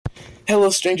Hello,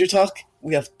 Stranger Talk.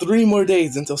 We have 3 more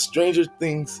days until Stranger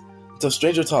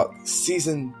Talk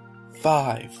Season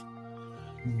 5.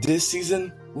 This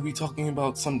season, we'll be talking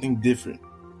about something different.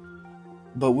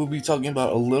 But we'll be talking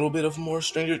about a little bit of more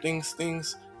Stranger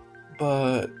things,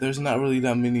 but there's not really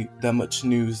that much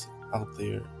news out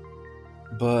there.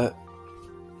 But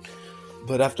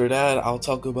after that, I'll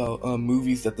talk about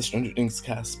movies that the Stranger Things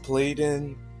cast played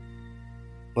in.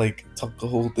 Like, talk the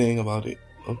whole thing about it.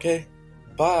 Okay?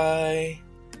 Bye!